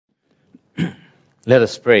Let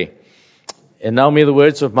us pray. And now may the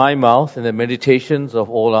words of my mouth and the meditations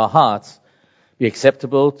of all our hearts be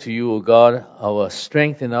acceptable to you, O God, our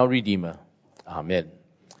strength and our Redeemer. Amen.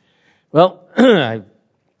 Well, I've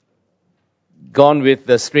gone with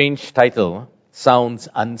the strange title, Sounds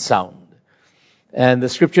Unsound. And the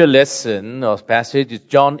scripture lesson or passage is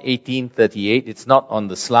John 18:38. It's not on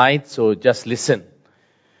the slide, so just listen.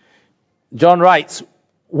 John writes,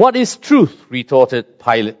 "What is truth?" retorted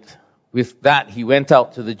Pilate. With that, he went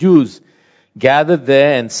out to the Jews, gathered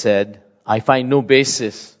there and said, "I find no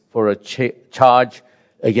basis for a charge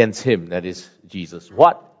against him," that is Jesus.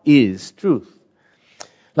 What is truth?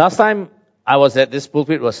 Last time I was at this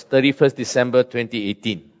pulpit was 31st December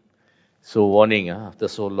 2018. So warning, after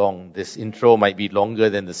so long, this intro might be longer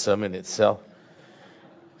than the sermon itself.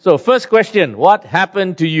 So first question, what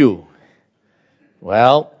happened to you?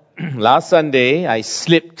 Well, last Sunday I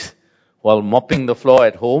slipped while mopping the floor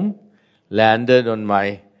at home, landed on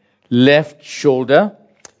my left shoulder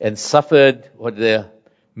and suffered what the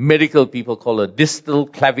medical people call a distal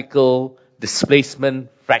clavicle displacement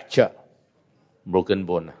fracture. Broken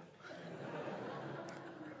bone.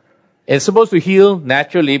 It's supposed to heal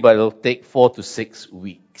naturally, but it'll take 4 to 6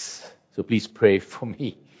 weeks. So please pray for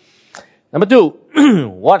me. Number 2,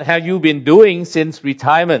 what have you been doing since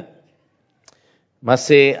retirement? Must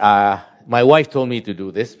say, my wife told me to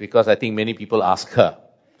do this because I think many people ask her.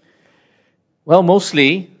 Well,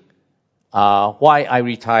 mostly, why I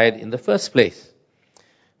retired in the first place.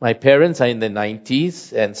 My parents are in their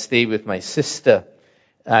 90s and stay with my sister.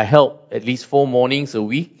 I help at least 4 mornings a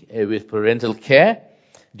week with parental care,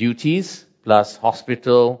 duties, plus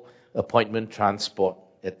hospital, appointment transport,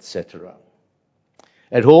 etc.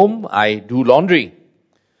 At home, I do laundry.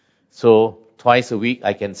 So twice a week,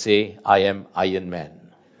 I can say I am Iron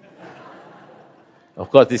Man. Of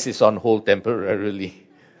course, this is on hold temporarily.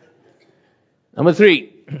 Number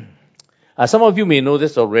 3, some of you may know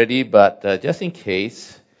this already, but just in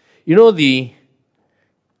case, you know the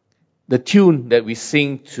tune that we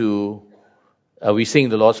sing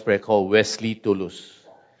the Lord's Prayer called Wesley Toulouse.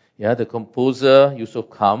 Yeah, the composer Yusuf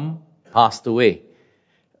Kam passed away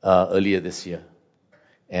earlier this year.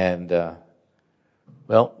 And,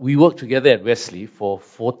 we worked together at Wesley for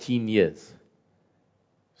 14 years.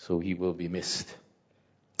 So he will be missed.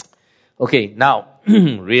 Okay, now,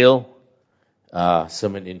 real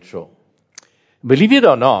sermon intro. Believe it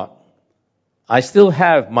or not, I still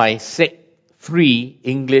have my Sec 3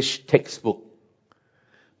 English textbook,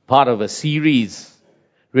 part of a series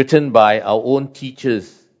written by our own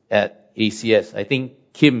teachers at ACS. I think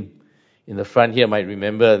Kim in the front here might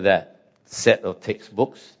remember that set of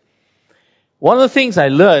textbooks. One of the things I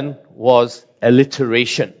learned was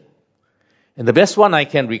alliteration. And the best one I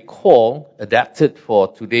can recall, adapted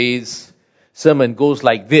for today's sermon, goes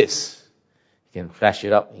like this. You can flash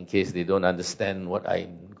it up in case they don't understand what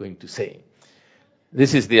I'm going to say.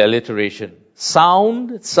 This is the alliteration.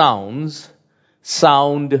 Sound sounds,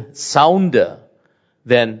 sound sounder,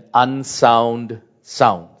 then unsound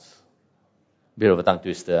sounds. Bit of a tongue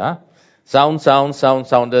twister, huh? Sound sounds, sound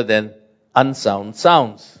sounder, then unsound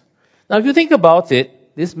sounds. Now if you think about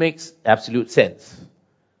it, this makes absolute sense.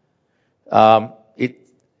 It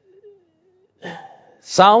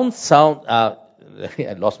sounds, I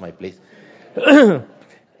lost my place.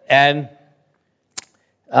 And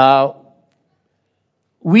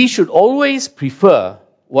we should always prefer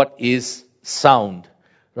what is sound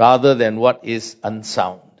rather than what is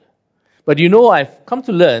unsound. But I've come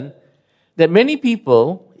to learn that many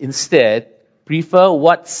people instead prefer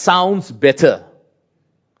what sounds better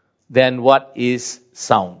than what is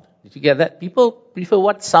sound. Did you get that? People prefer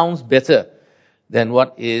what sounds better than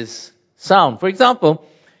what is sound. For example,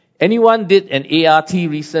 anyone did an ART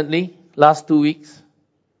recently, last 2 weeks?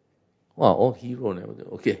 Wow, hero.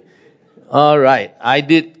 Okay. All right. I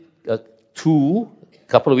did 2 a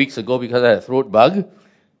couple of weeks ago because I had a throat bug.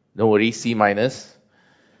 Don't worry, C-. By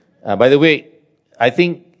the way, I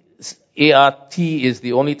think ART is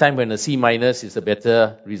the only time when a C- is a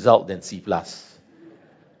better result than C+.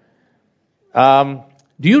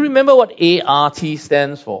 Do you remember what ART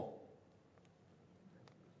stands for?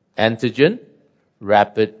 Antigen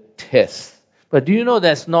Rapid Test. But do you know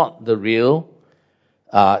that's not the real,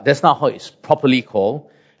 that's not how it's properly called.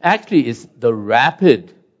 Actually, it's the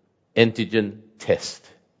rapid antigen test.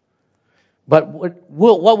 But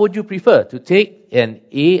what would you prefer? To take an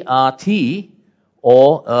ART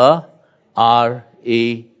or a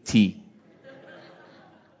RAT?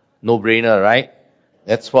 No brainer, right?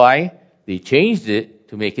 That's why they changed it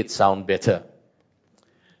to make it sound better.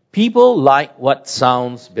 People like what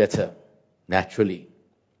sounds better, naturally.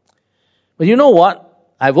 But you know what?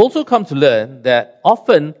 I've also come to learn that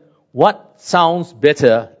often what sounds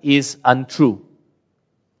better is untrue.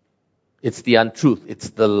 It's the untruth.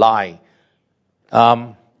 It's the lie.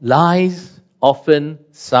 Lies often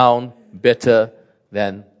sound better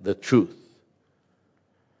than the truth.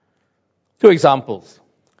 2 examples.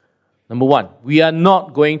 Number 1, we are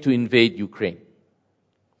not going to invade Ukraine.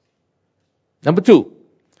 Number 2,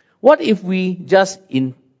 what if we just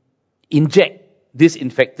inject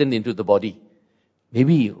disinfectant into the body?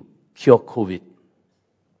 Maybe it'll cure COVID.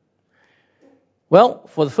 Well,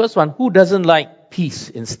 for the first one, who doesn't like peace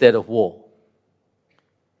instead of war?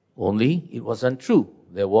 Only it was untrue.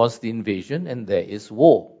 There was the invasion and there is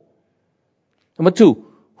war. Number 2,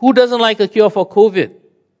 who doesn't like a cure for COVID?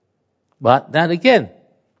 But that again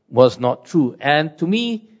was not true. And to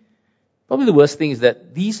me, probably the worst thing is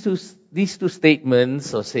that these two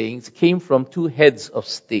statements or sayings came from 2 heads of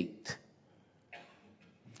state.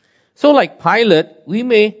 So like Pilate, we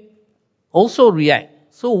may also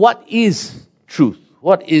react. So what is truth?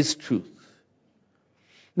 What is truth?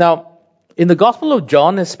 Now, in the Gospel of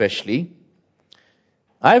John especially,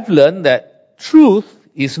 I've learned that truth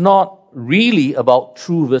is not really about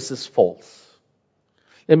true versus false.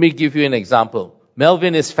 Let me give you an example.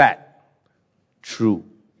 Melvin is fat. True.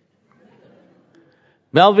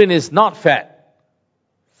 Melvin is not fat.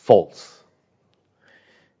 False.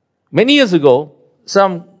 Many years ago,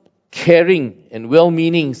 some caring and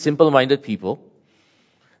well-meaning, simple-minded people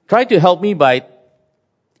tried to help me by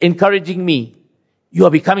encouraging me, you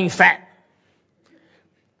are becoming fat.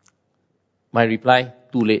 My reply,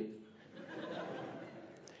 too late.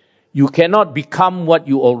 You cannot become what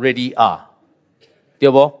you already are.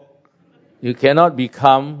 You cannot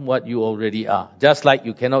become what you already are. Just like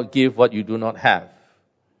you cannot give what you do not have.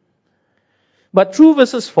 But true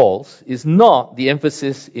versus false is not the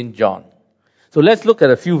emphasis in John. So let's look at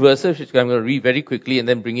a few verses which I'm going to read very quickly and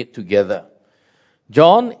then bring it together.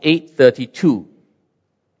 John 8:32.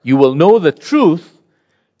 You will know the truth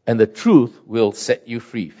and the truth will set you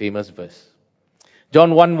free. Famous verse.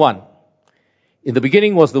 John 1:1. In the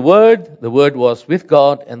beginning was the Word was with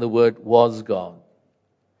God, and the Word was God.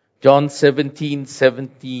 John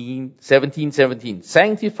 17:17.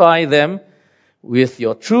 Sanctify them with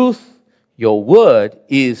your truth. Your word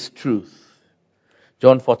is truth.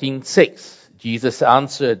 John 14:6. Jesus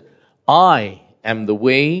answered, I am the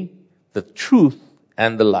way, the truth,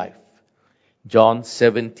 and the life. John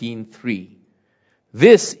 17:3.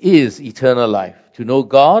 This is eternal life, to know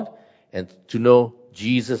God and to know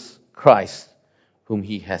Jesus Christ, whom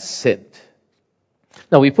He has sent.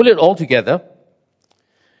 Now we pull it all together.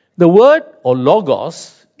 The word or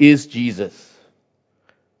logos is Jesus.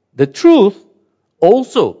 The truth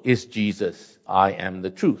also is Jesus. I am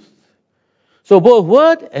the truth. So both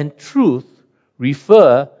word and truth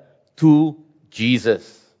refer to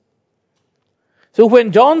Jesus. So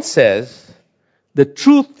when John says, the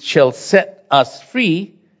truth shall set us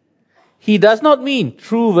free, he does not mean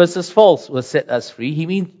true versus false will set us free. He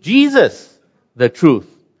means Jesus, the truth,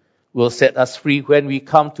 will set us free when we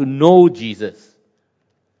come to know Jesus.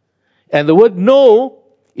 And the word know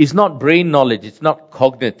is not brain knowledge. It's not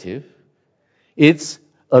cognitive. It's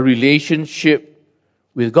a relationship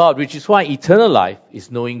with God, which is why eternal life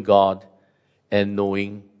is knowing God and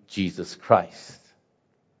knowing Jesus Christ.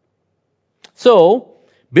 So,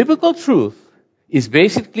 biblical truth is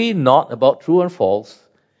basically not about true and false.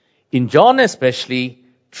 In John especially,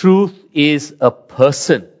 truth is a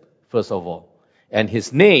person, first of all. And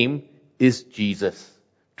his name is Jesus.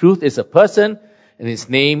 Truth is a person, and his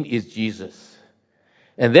name is Jesus.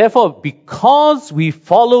 And therefore, because we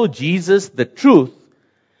follow Jesus, the truth,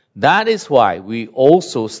 that is why we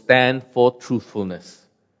also stand for truthfulness.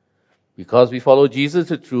 Because we follow Jesus,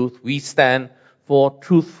 the truth, we stand for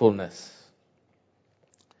truthfulness.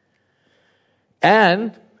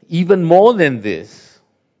 And even more than this,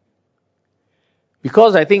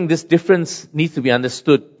 because I think this difference needs to be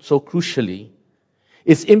understood so crucially,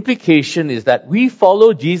 its implication is that we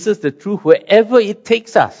follow Jesus, the truth, wherever it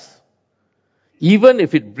takes us. Even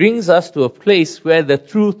if it brings us to a place where the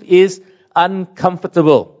truth is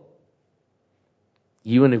uncomfortable.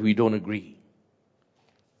 Even if we don't agree.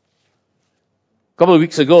 A couple of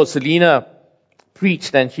weeks ago, Selena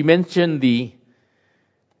preached and she mentioned the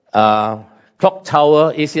Clock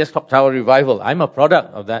Tower, ACS Clock Tower revival. I'm a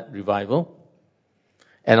product of that revival.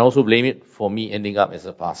 And also blame it for me ending up as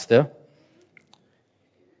a pastor.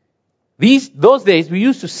 Those days, we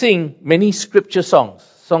used to sing many scripture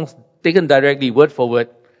songs taken directly, word for word,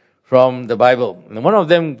 from the Bible. And one of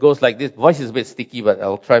them goes like this. Voice is a bit sticky, but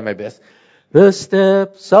I'll try my best. The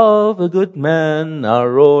steps of a good man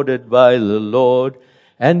are ordered by the Lord,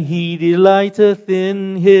 and he delighteth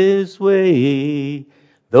in his way.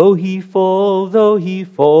 Though he fall,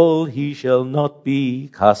 he shall not be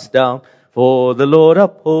cast down, for the Lord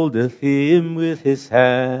upholdeth him with his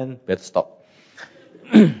hand. Better stop.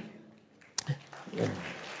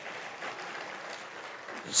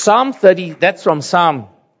 Psalm 30, that's from Psalm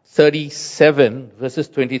 37, verses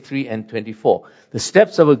 23 and 24. The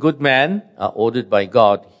steps of a good man are ordered by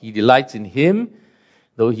God. He delights in him,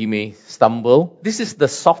 though he may stumble. This is the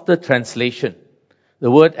softer translation.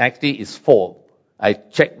 The word actually is fall. I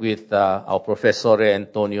checked with our Professor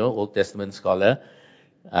Antonio, Old Testament scholar,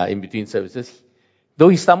 in between services. Though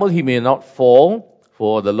he stumble, he may not fall,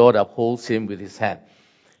 for the Lord upholds him with his hand.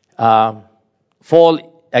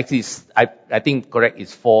 Fall, actually, I think correct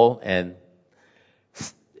is fall and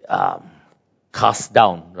cast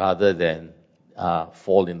down rather than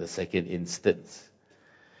fall in the second instance.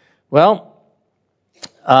 Well,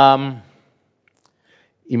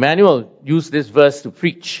 Emmanuel used this verse to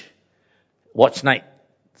preach watch night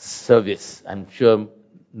service. I'm sure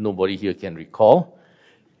nobody here can recall,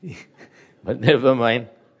 but never mind.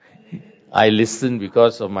 I listened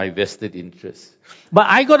because of my vested interest. But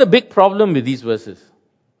I got a big problem with these verses.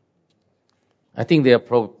 I think they are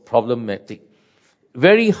problematic.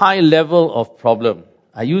 Very high level of problem.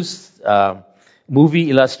 I used movie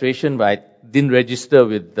illustration, but I didn't register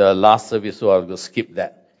with the last service, so I will skip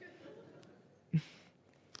that.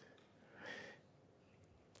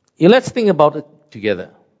 Let's think about it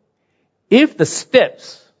together. If the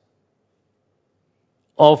steps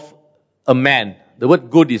of a man, the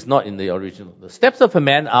word good is not in the original. The steps of a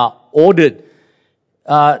man are ordered.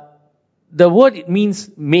 The word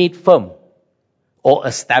means made firm or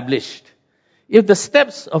established. If the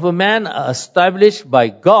steps of a man are established by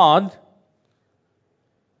God,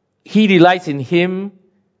 he delights in him.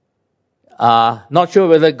 Not sure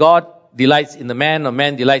whether God delights in the man or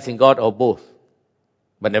man delights in God or both.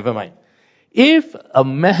 But never mind. If a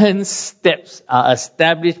man's steps are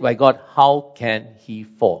established by God, how can he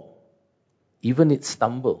fall? Even it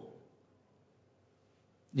stumble.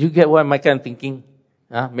 Do you get what my kind of thinking?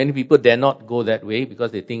 Many people dare not go that way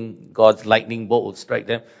because they think God's lightning bolt will strike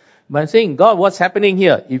them. But I'm saying, God, what's happening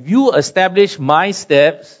here? If you establish my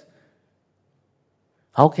steps,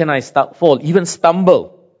 how can I fall, even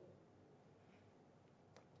stumble?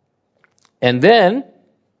 And then,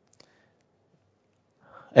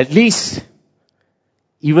 at least,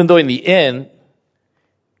 even though in the end,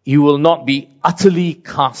 you will not be utterly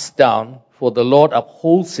cast down, for the Lord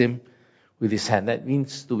upholds him with his hand. That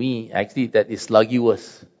means to me, actually, that is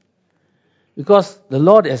lagiwas. Because the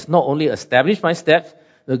Lord has not only established my steps,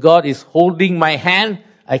 the God is holding my hand,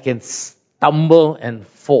 I can stumble and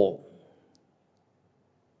fall.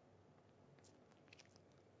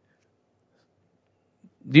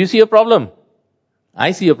 Do you see a problem?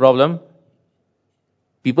 I see a problem.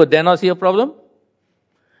 People dare not see a problem?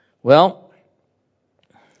 Well,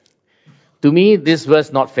 to me, this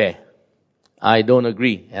verse not fair. I don't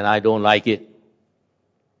agree, and I don't like it.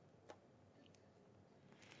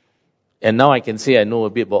 And now I can say I know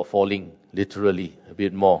a bit about falling, literally, a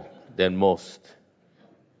bit more than most.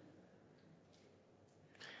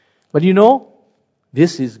 But you know,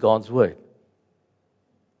 this is God's word.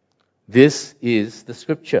 This is the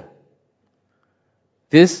scripture.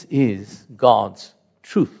 This is God's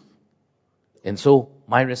truth. And so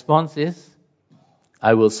my response is,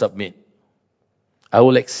 I will submit. I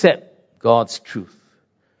will accept God's truth,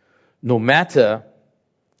 no matter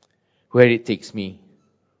where it takes me,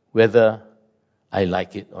 whether I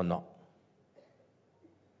like it or not.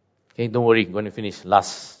 Okay, don't worry, I'm going to finish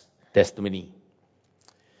last testimony.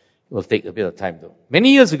 It will take a bit of time though.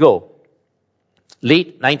 Many years ago,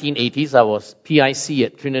 late 1980s, I was PIC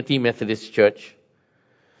at Trinity Methodist Church.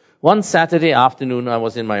 One Saturday afternoon, I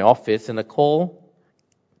was in my office and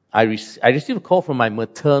I received a call from my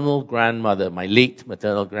maternal grandmother, my late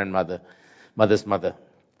maternal grandmother, mother's mother.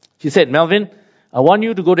 She said, Melvin, I want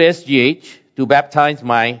you to go to SGH to baptize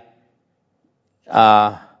my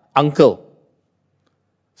uncle.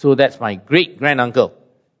 So that's my great-granduncle.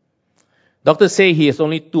 Doctors say he has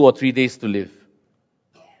only 2 or 3 days to live.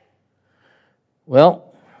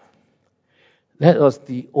 Well, that was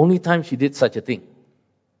the only time she did such a thing.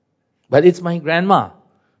 But it's my grandma.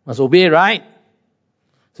 Must obey, right?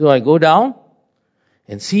 So I go down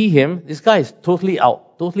and see him. This guy is totally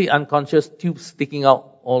out, totally unconscious, tubes sticking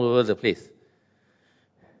out all over the place.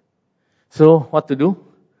 So what to do?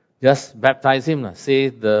 Just baptize him, say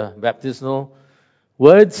the baptismal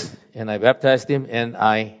words, and I baptized him and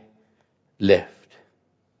I left.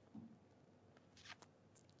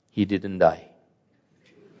 He didn't die.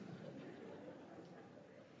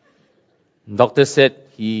 Doctor said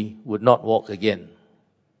he would not walk again.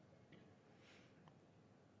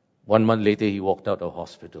 1 month later, he walked out of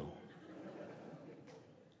hospital.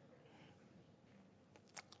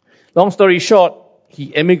 Long story short,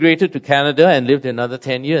 he emigrated to Canada and lived another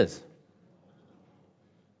 10 years.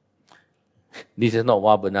 This is not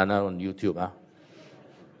Wild Banana on YouTube.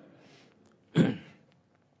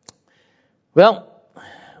 Well,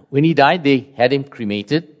 when he died, they had him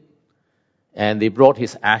cremated, and they brought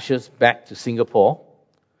his ashes back to Singapore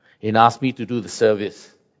and asked me to do the service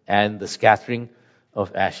and the scattering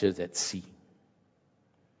of ashes at sea.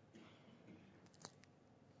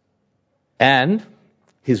 And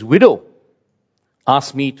his widow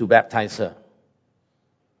asked me to baptize her.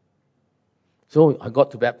 So I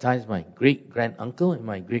got to baptize my great-grand-uncle and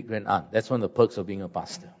my great-grand-aunt. That's one of the perks of being a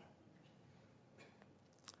pastor.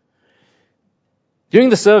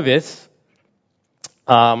 During the service,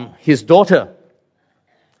 his daughter,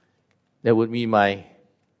 that would be my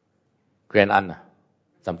grand-aunt,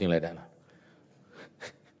 something like that,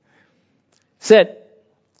 said,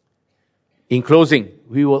 in closing,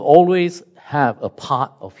 we will always have a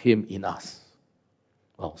part of him in us.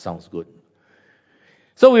 Wow, sounds good.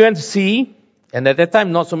 So we went to sea, and at that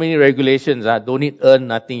time, not so many regulations. Don't need earn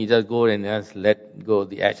nothing, you just go and just let go of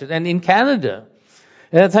the ashes. And in Canada,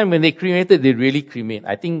 at that time when they cremated, they really cremate.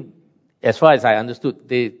 I think, as far as I understood,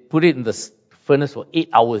 they put it in the furnace for 8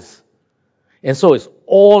 hours. And so it's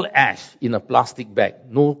all ash in a plastic bag,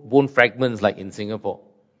 no bone fragments like in Singapore.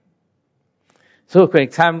 So when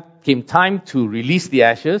it came time to release the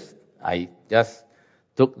ashes, I just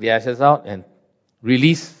took the ashes out and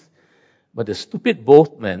released. But the stupid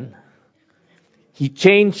boatman, he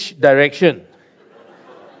changed direction.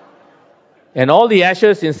 And all the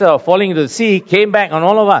ashes, instead of falling into the sea, came back on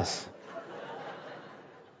all of us.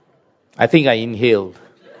 I think I inhaled.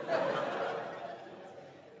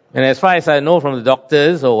 And as far as I know from the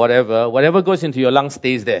doctors or whatever goes into your lungs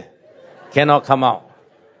stays there. Cannot come out.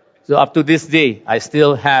 So up to this day, I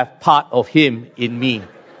still have part of him in me.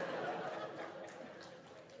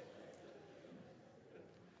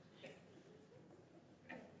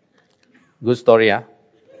 Good story, huh?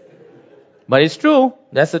 But it's true.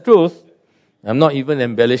 That's the truth. I'm not even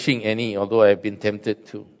embellishing any, although I've been tempted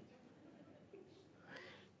to.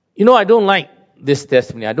 I don't like this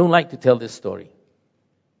testimony. I don't like to tell this story.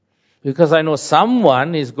 Because I know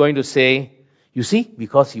someone is going to say, you see,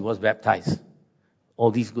 because he was baptized, all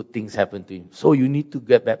these good things happened to him. So you need to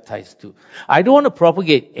get baptized too. I don't want to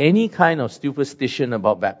propagate any kind of superstition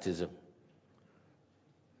about baptism.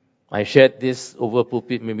 I shared this over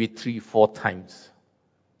pulpit maybe 3-4 times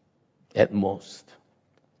at most.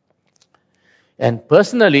 And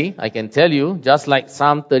personally, I can tell you, just like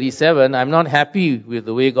Psalm 37, I'm not happy with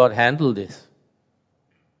the way God handled this.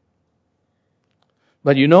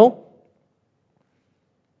 But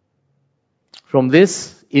from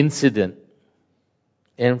this incident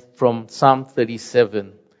and from Psalm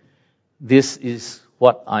 37, this is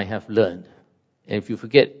what I have learned. And if you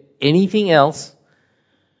forget anything else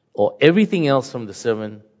or everything else from the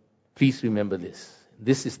sermon, please remember this.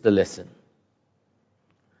 This is the lesson.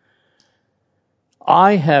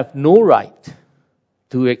 I have no right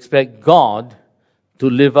to expect God to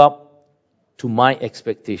live up to my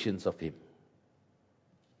expectations of Him.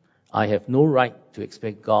 I have no right to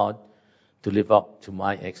expect God to live up to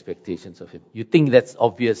my expectations of Him. You think that's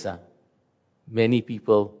obvious, huh? Many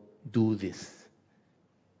people do this.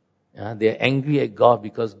 They're angry at God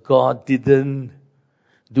because God didn't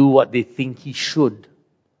do what they think He should.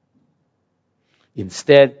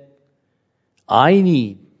 Instead, I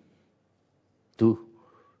need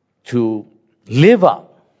to live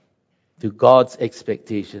up to God's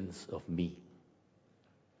expectations of me.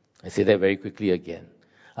 I say that very quickly again.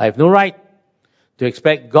 I have no right to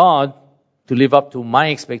expect God to live up to my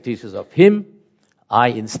expectations of Him. I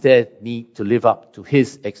instead need to live up to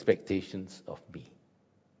His expectations of me.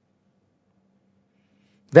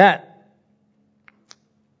 That,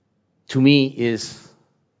 to me, is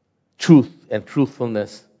truth and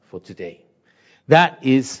truthfulness for today. That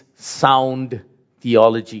is sound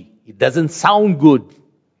theology. It doesn't sound good,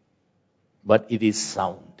 but it is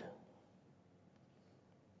sound.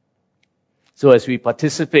 So as we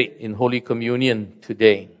participate in Holy Communion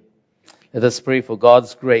today, let us pray for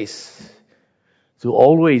God's grace to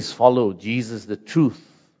always follow Jesus, the truth,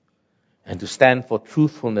 and to stand for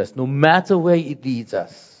truthfulness, no matter where it leads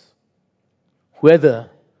us,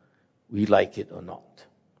 whether we like it or not.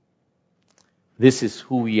 This is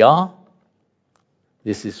who we are.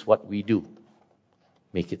 This is what we do.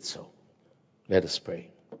 Make it so. Let us pray.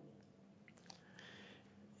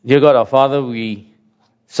 Dear God, our Father, we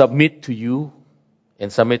submit to you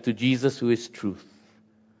and submit to Jesus, who is truth.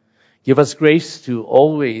 Give us grace to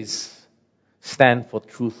always stand for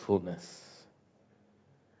truthfulness.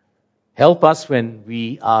 Help us when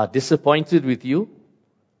we are disappointed with you,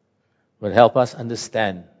 but help us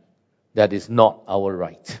understand that is not our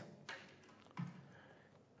right.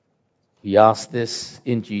 We ask this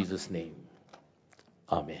in Jesus' name.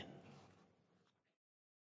 Amen.